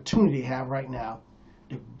 the opportunity they have right now,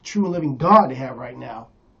 the true and living God they have right now,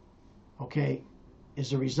 okay,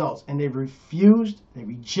 is the results. And they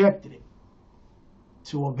rejected it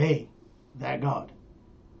to obey that God,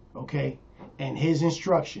 okay, and his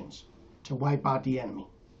instructions to wipe out the enemy.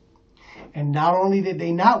 And not only did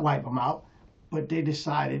they not wipe them out, but they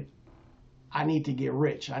decided, I need to get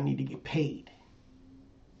rich. I need to get paid.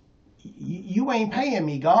 You ain't paying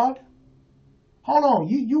me, God. Hold on.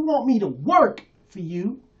 You want me to work for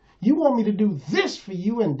you. You want me to do this for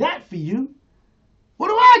you and that for you. What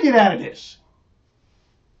do I get out of this?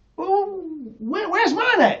 Well, where's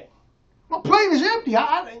mine at? My plate is empty.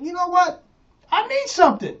 You know what? I need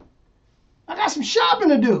something. I got some shopping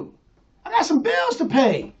to do. I got some bills to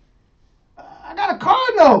pay. I got a car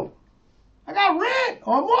note. I got rent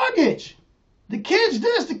or mortgage. The kids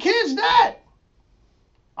this, the kids that.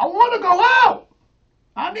 I want to go out.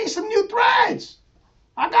 I need some new threads.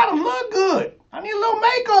 I got to look good. I need a little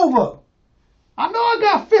makeover. I know I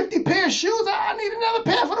got 50 pair of shoes. I need another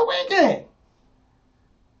pair for the weekend.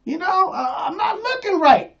 You know, I'm not looking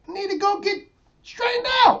right. I need to go get straightened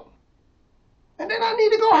out. And then I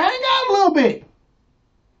need to go hang out a little bit.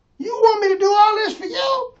 You want me to do all this for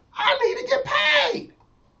you? I need to get paid.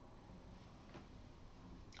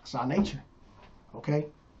 That's our nature. Okay?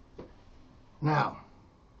 Now,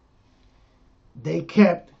 they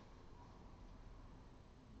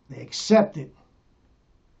accepted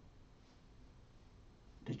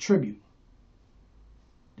the tribute,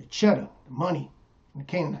 the cheddar, the money, and the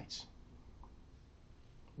Canaanites.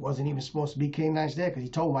 Wasn't even supposed to be Canaanites there because he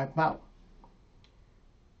told them wipe them out.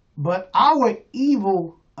 But our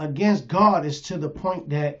evil against God is to the point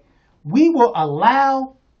that we will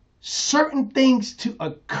allow certain things to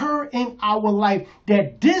occur in our life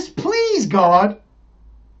that displease God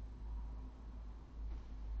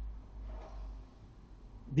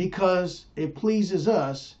because it pleases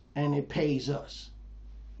us and it pays us.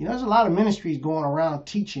 You know, there's a lot of ministries going around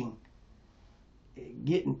teaching,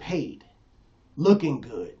 getting paid, looking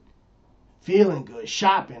good, feeling good,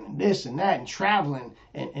 shopping, and this and that, and traveling,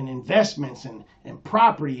 and investments, and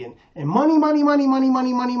property, and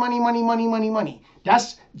money.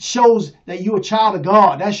 That shows that you're a child of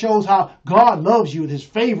God. That shows how God loves you, his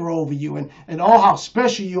favor over you, and all how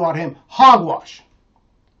special you are to him. Hogwash.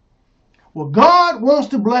 What God wants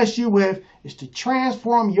to bless you with is to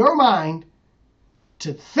transform your mind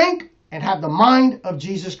to think and have the mind of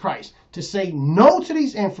Jesus Christ. To say no to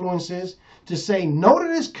these influences, to say no to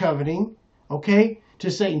this coveting, okay? To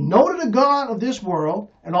say no to the God of this world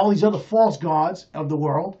and all these other false gods of the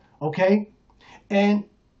world, okay? And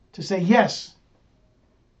to say yes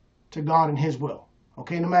to God and his will,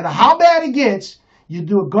 okay? No matter how bad it gets, you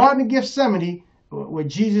do a Garden of Gethsemane where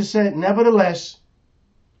Jesus said, nevertheless,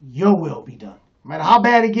 your will be done. No matter how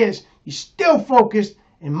bad it gets, you're still focused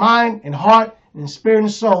in mind and heart and in spirit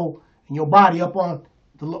and soul and your body up on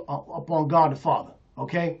God the Father,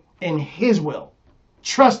 okay? In his will,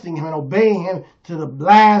 trusting him and obeying him to the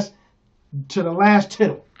last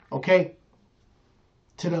tittle, okay?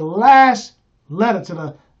 To the last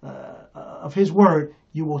letter of his word,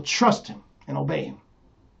 you will trust him and obey him,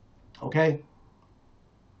 okay?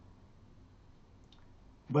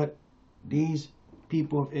 But these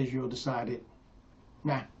people of Israel decided,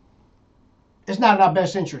 nah, it's not in our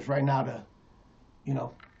best interest right now to,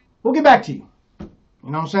 we'll get back to you. You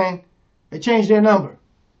know what I'm saying? They changed their number.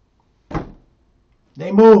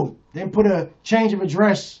 They moved. They put a change of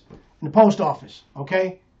address in the post office,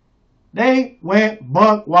 okay? They went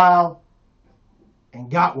buck wild and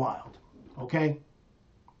got wild, okay?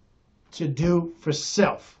 To do for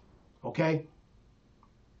self, okay?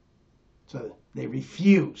 So they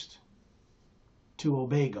refused to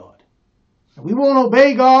obey God. And we won't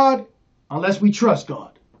obey God unless we trust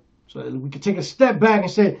God. So we can take a step back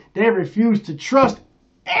and say they refused to trust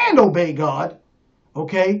and obey God,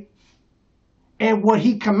 okay? And what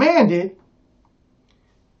he commanded.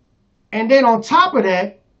 And then on top of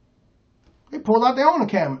that, They pulled out their own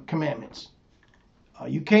commandments.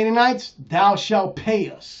 You Canaanites, thou shalt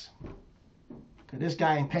pay us. Because this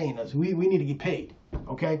guy ain't paying us. We need to get paid.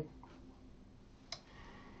 Okay?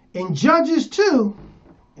 In Judges 2,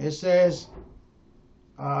 it says,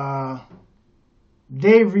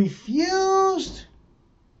 they refused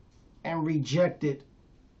and rejected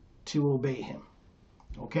to obey him.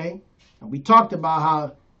 Okay? And we talked about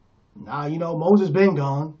how, now, you know, Moses been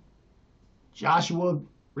gone. Joshua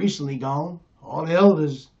recently gone. All the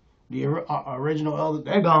elders, the original elders,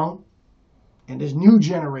 they're gone. And this new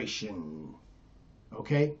generation.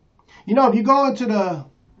 Okay? You know, if you go into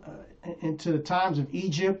the times of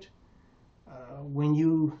Egypt, when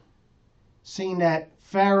you seen that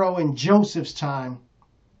Pharaoh in Joseph's time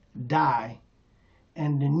die,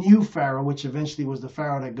 and the new Pharaoh, which eventually was the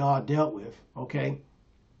Pharaoh that God dealt with, okay,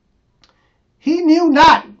 he knew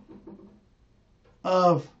not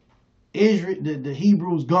of Israel, the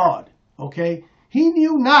Hebrews' God, okay? He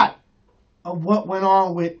knew not of what went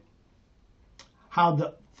on with how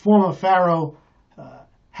the former Pharaoh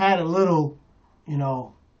had a little, you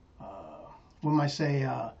know, what might I say,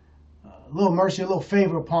 a little mercy, a little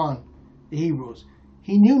favor upon the Hebrews.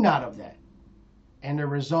 He knew not of that. And the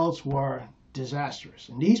results were disastrous.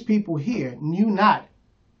 And these people here knew not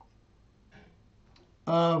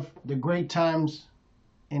of the great times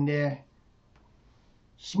in their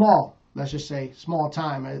small, let's just say, small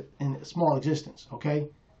time in small existence, okay?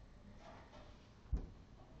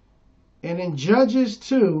 And in Judges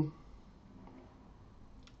 2,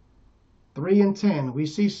 3 and 10, we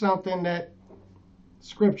see something that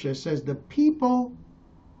Scripture says, the people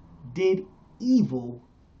did evil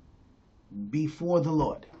before the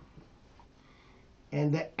Lord.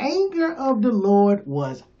 And the anger of the Lord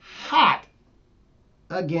was hot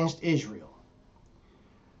against Israel.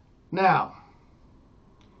 Now,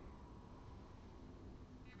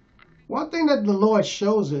 one thing that the Lord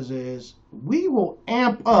shows us is we will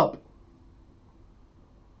amp up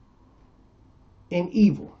in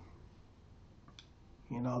evil.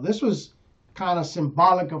 You know, this was kind of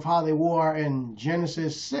symbolic of how they were in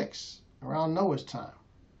Genesis 6, around Noah's time.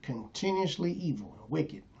 Continuously evil and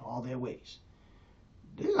wicked in all their ways.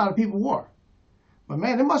 These are how the people were. But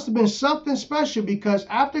man, there must have been something special, because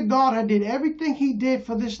after God had did everything he did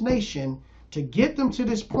for this nation to get them to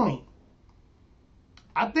this point,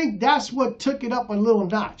 I think that's what took it up a little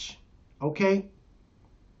notch. Okay?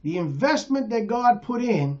 The investment that God put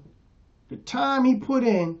in, the time he put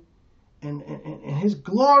in, and his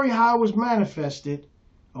glory, how it was manifested,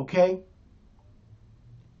 okay?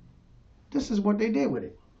 This is what they did with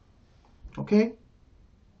it. Okay?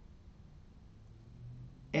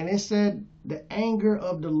 And it said the anger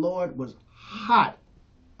of the Lord was hot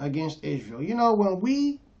against Israel. You know, when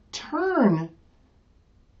we turn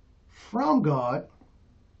from God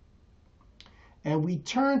and we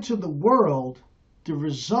turn to the world, the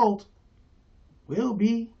result will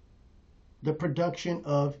be the production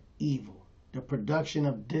of evil, the production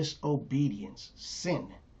of disobedience, sin.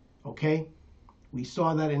 Okay? We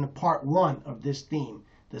saw that in part 1 of this theme,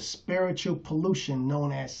 the spiritual pollution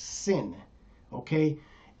known as sin. Okay?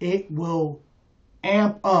 It will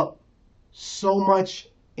amp up so much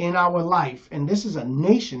in our life, and this is a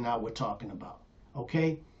nation now we're talking about.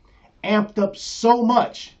 Okay? Amped up so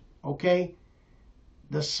much. Okay?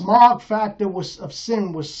 The smog factor of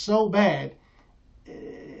sin was so bad,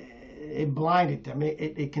 it blinded them.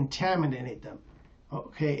 It contaminated them.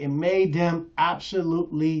 Okay, it made them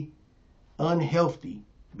absolutely unhealthy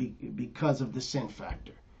because of the sin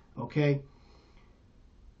factor. Okay,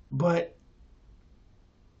 but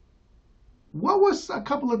what was a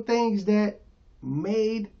couple of things that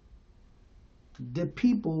made the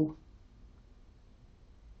people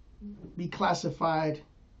be classified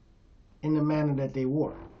in the manner that they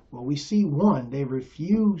were? Well, we see one, they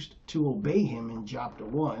refused to obey him in chapter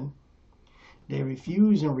 1. They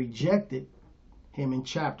refused and rejected him in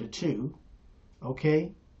chapter 2.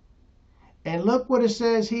 Okay? And look what it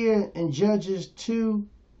says here in Judges 2,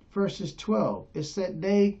 verses 12. It said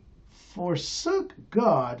they forsook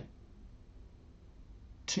God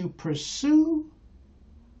to pursue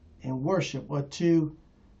and worship, or to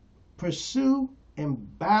pursue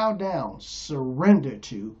and bow down, surrender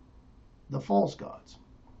to the false gods.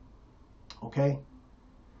 Okay?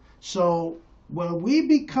 So when we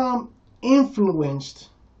become influenced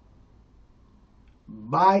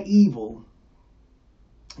by evil,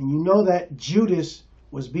 and you know that Judas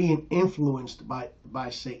was being influenced by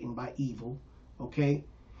Satan, by evil, okay?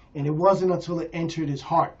 And it wasn't until it entered his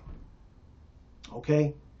heart,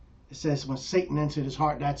 okay? It says when Satan entered his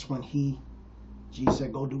heart, that's when Jesus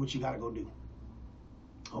said, go do what you got to go do,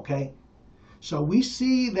 okay? So we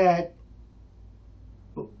see that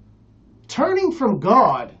turning from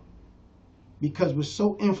God because we're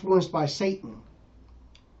so influenced by Satan,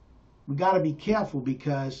 we got to be careful,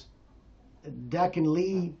 because that can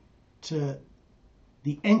lead to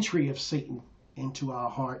the entry of Satan into our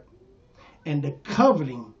heart and the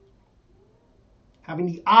coveting, having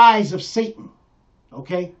the eyes of Satan,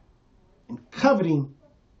 okay? And coveting,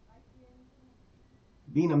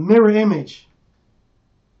 being a mirror image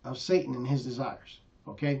of Satan and his desires,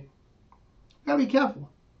 okay? Got to be careful.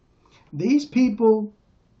 These people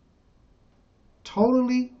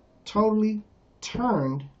totally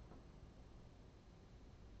turned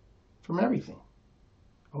from everything,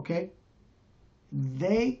 okay?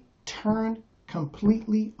 They turned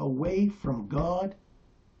completely away from God.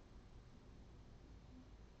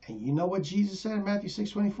 And you know what Jesus said in Matthew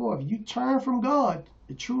 6:24? If you turn from God,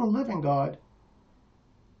 the true and living God,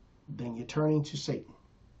 then you're turning to Satan.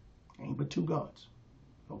 Ain't but two gods,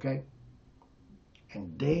 okay?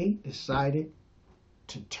 And they decided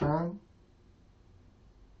to turn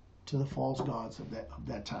to the false gods of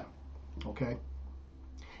that time, okay?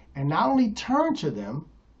 And not only turn to them,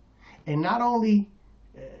 and not only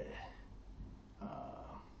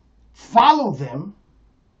follow them,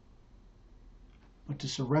 but to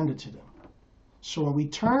surrender to them. So when we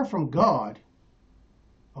turn from God,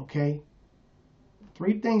 okay,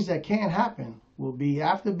 three things that can happen will be,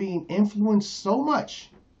 after being influenced so much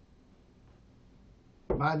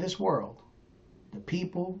by this world, the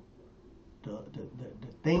people, the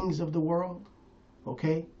things of the world,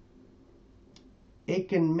 okay, it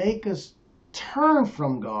can make us turn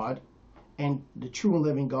from God and the true and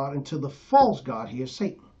living God into the false God here,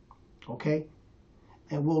 Satan, okay?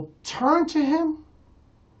 And we'll turn to him.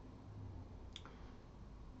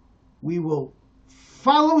 We will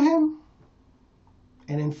follow him.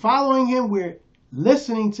 And in following him, we're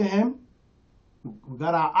listening to him. We've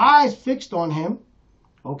got our eyes fixed on him,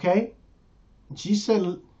 okay? And she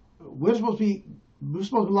said we're supposed to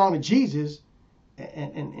belong to Jesus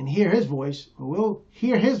and hear his voice. We'll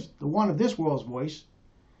hear the one of this world's voice,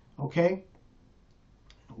 okay?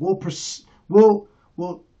 We'll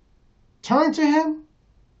turn to him.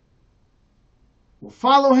 We'll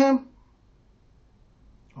follow him,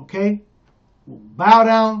 okay? We'll bow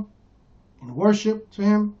down and worship to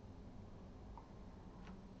him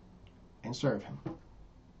and serve him,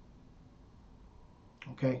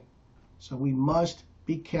 okay? So we must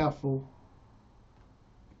be careful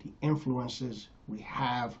with the influences we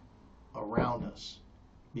have around us,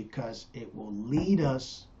 because it will lead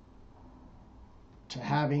us to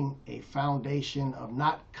having a foundation of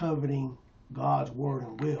not coveting God's word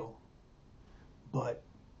and will, but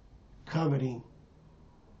coveting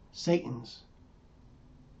Satan's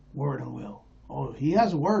word and will. Oh, he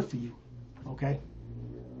has a word for you, okay?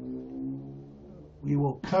 We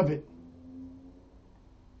will covet,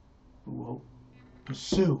 we will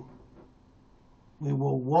pursue, we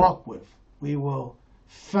will walk with, we will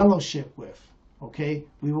fellowship with, okay?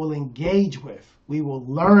 We will engage with, we will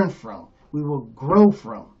learn from, we will grow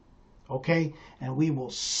from, okay? And we will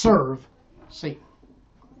serve Satan.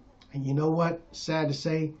 And you know what? Sad to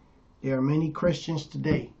say, there are many Christians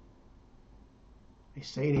today. They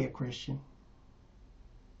say they're Christian.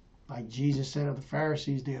 Like Jesus said of the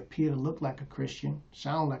Pharisees, they appear to look like a Christian,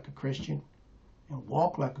 sound like a Christian, and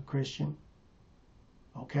walk like a Christian,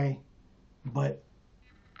 okay? But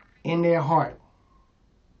in their heart,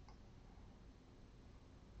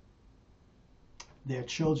 they're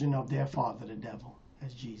children of their father, the devil,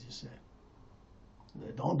 as Jesus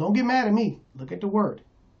said. Don't get mad at me. Look at the word.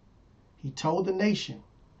 He told the nation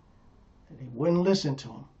that they wouldn't listen to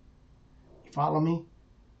him. You follow me?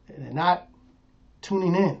 They're not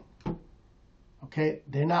tuning in. Okay?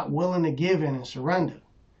 They're not willing to give in and surrender.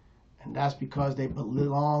 And that's because they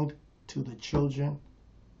belonged to the children,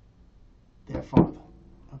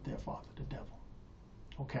 of their father, the devil.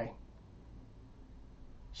 Okay?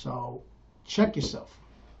 So check yourself.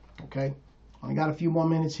 Okay? Only got a few more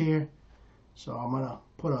minutes here. So I'm going to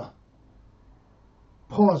put a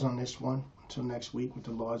pause on this one until next week with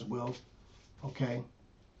the Lord's will. Okay?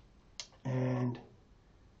 And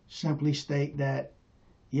simply state that,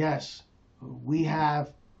 yes, we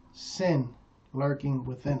have sin lurking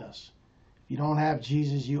within us. If you don't have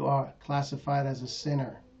Jesus, you are classified as a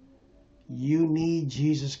sinner. You need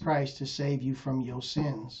Jesus Christ to save you from your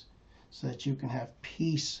sins so that you can have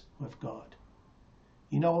peace with God.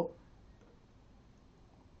 You know,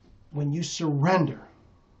 when you surrender,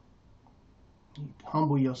 you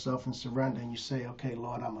humble yourself and surrender, and you say, okay,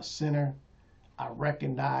 Lord, I'm a sinner. I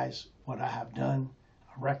recognize what I have done.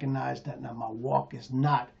 I recognize that now my walk is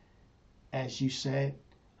not as you said.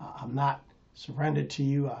 I'm not surrendered to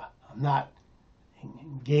you. I'm not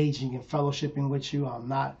engaging and fellowshipping with you. I'm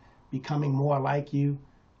not becoming more like you.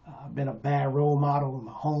 I've been a bad role model in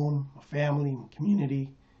my home, my family, my community.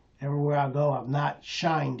 Everywhere I go, I've not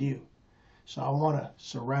shined you. So I want to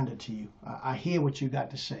surrender to you. I hear what you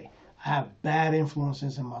got to say. I have bad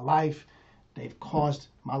influences in my life. They've caused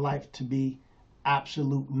my life to be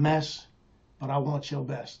absolute mess, but I want your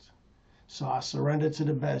best. So I surrender to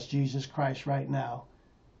the best, Jesus Christ, right now,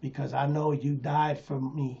 because I know you died for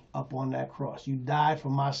me up on that cross. You died for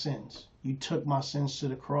my sins. You took my sins to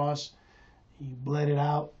the cross. You bled it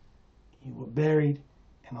out. You were buried.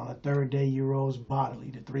 And on the third day, you rose bodily,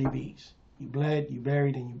 the 3 B's. You bled, you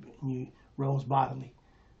buried, and you rose bodily.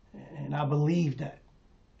 And I believe that.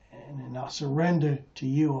 And I surrender to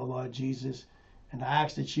you, oh Lord Jesus. And I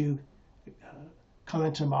ask that you come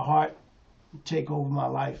into my heart, take over my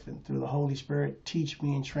life, and through the Holy Spirit, teach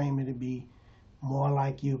me and train me to be more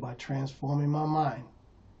like you by transforming my mind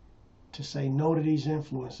to say no to these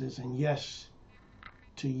influences and yes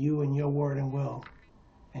to you and your word and will,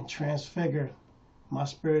 and transfigure my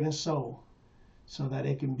spirit and soul so that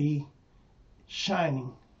it can be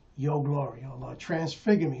shining your glory, oh Lord.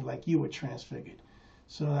 Transfigure me like you were transfigured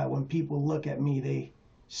so that when people look at me, they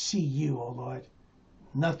see you, oh Lord,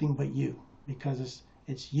 nothing but you, because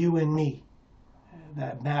it's you and me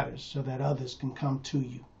that matters so that others can come to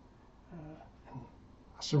you.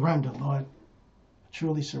 I surrender, Lord. I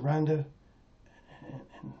truly surrender,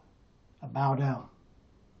 and I bow down.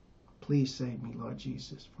 Please save me, Lord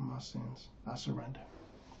Jesus, from my sins. I surrender.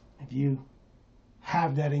 If you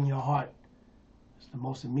have that in your heart, it's the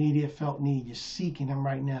most immediate felt need. You're seeking him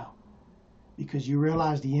right now because you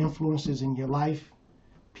realize the influences in your life,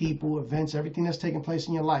 people, events, everything that's taking place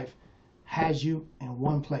in your life has you in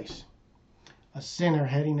one place. A sinner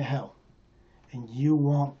heading to hell. And you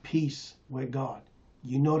want peace with God.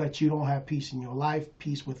 You know that you don't have peace in your life,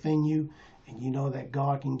 peace within you, and you know that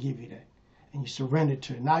God can give you that. And you surrender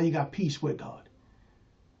to it. Now you got peace with God.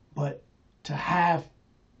 But to have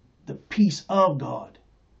the peace of God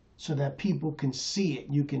so that people can see it,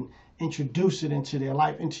 you can introduce it into their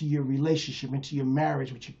life, into your relationship, into your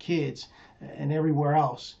marriage with your kids and everywhere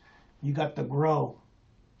else. You got to grow.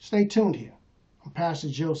 Stay tuned here. I'm Pastor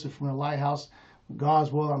Joseph from the Lighthouse. With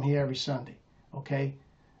God's will, I'm here every Sunday. Okay?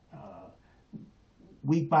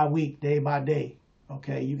 Week by week, day by day.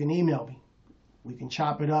 Okay? You can email me. We can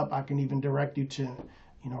chop it up. I can even direct you to,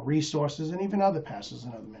 resources and even other pastors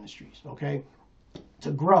and other ministries. Okay?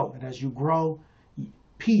 To grow. And as you grow,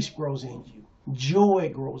 peace grows in you. Joy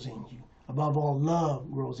grows in you. Above all,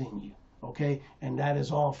 love grows in you. Okay? And that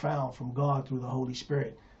is all found from God through the Holy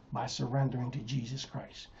Spirit by surrendering to Jesus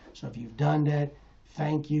Christ. So if you've done that,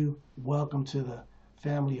 thank you. Welcome to the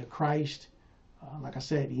family of Christ. Like I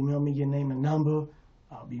said, email me your name and number.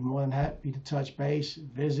 I'll be more than happy to touch base,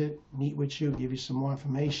 visit, meet with you, give you some more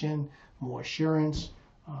information, more assurance.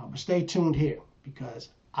 But stay tuned here because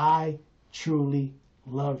I truly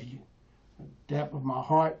love you. From the depth of my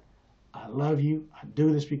heart, I love you. I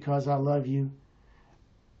do this because I love you.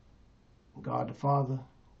 God the Father,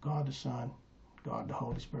 God the Son, God the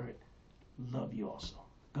Holy Spirit love you also.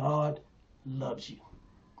 God loves you.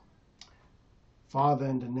 Father,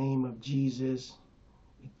 in the name of Jesus,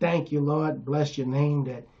 we thank you, Lord. Bless your name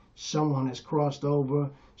that someone has crossed over,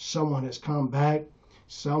 someone has come back,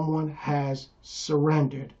 someone has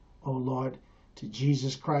surrendered, oh Lord, to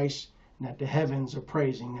Jesus Christ, and that the heavens are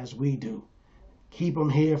praising as we do. Keep them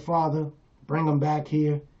here, Father. Bring them back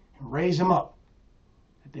here and raise them up,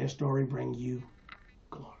 that their story bring you